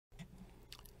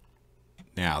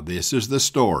Now, this is the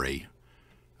story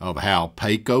of how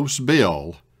Pecos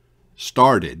Bill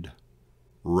started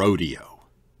rodeo.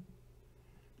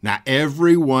 Now,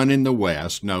 everyone in the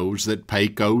West knows that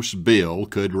Pecos Bill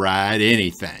could ride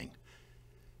anything.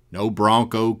 No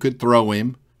bronco could throw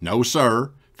him. No,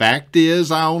 sir. Fact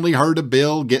is, I only heard of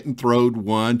Bill getting throwed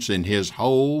once in his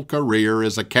whole career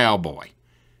as a cowboy.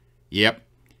 Yep,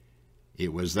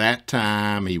 it was that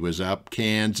time he was up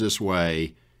Kansas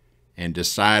way and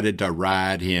decided to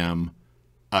ride him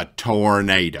a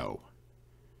tornado.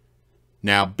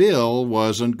 Now, Bill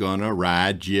wasn't gonna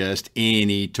ride just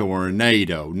any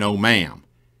tornado, no ma'am.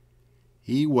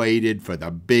 He waited for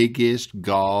the biggest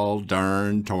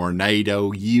gall-darn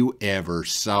tornado you ever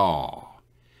saw.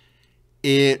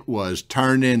 It was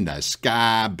turning the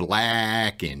sky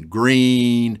black and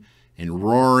green and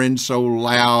roaring so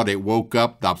loud it woke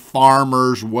up the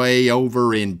farmers way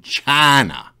over in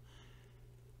China.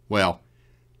 Well,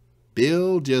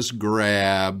 Bill just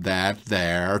grabbed that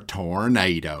there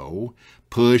tornado,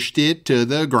 pushed it to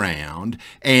the ground,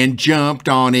 and jumped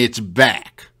on its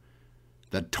back.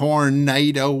 The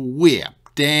tornado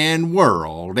whipped and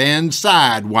whirled and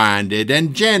sidewinded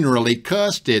and generally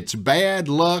cussed its bad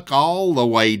luck all the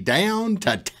way down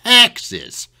to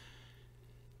Texas.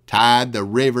 Tied the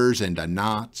rivers into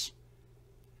knots,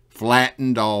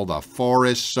 flattened all the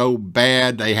forests so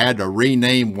bad they had to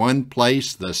rename one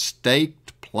place the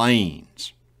Staked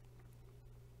Plains.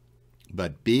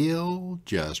 But Bill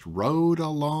just rode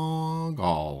along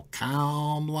all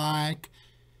calm-like,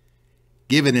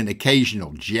 giving an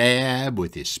occasional jab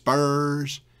with his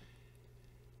spurs.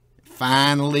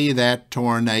 Finally, that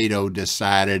tornado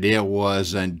decided it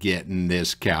wasn't getting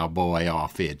this cowboy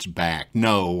off its back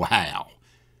no how.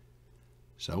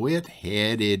 So it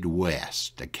headed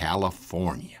west to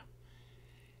California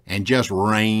and just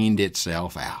rained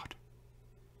itself out.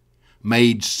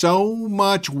 Made so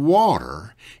much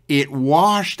water, it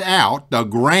washed out the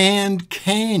Grand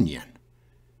Canyon.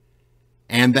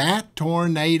 And that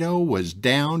tornado was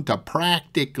down to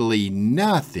practically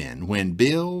nothing when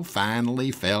Bill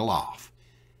finally fell off.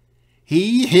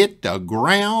 He hit the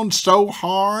ground so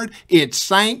hard it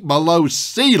sank below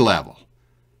sea level.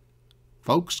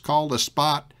 Folks call the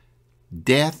spot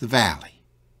Death Valley.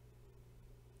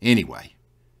 Anyway,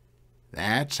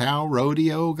 that's how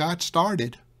rodeo got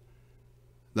started.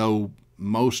 Though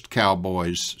most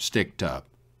cowboys stick to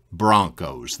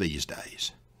broncos these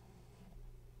days.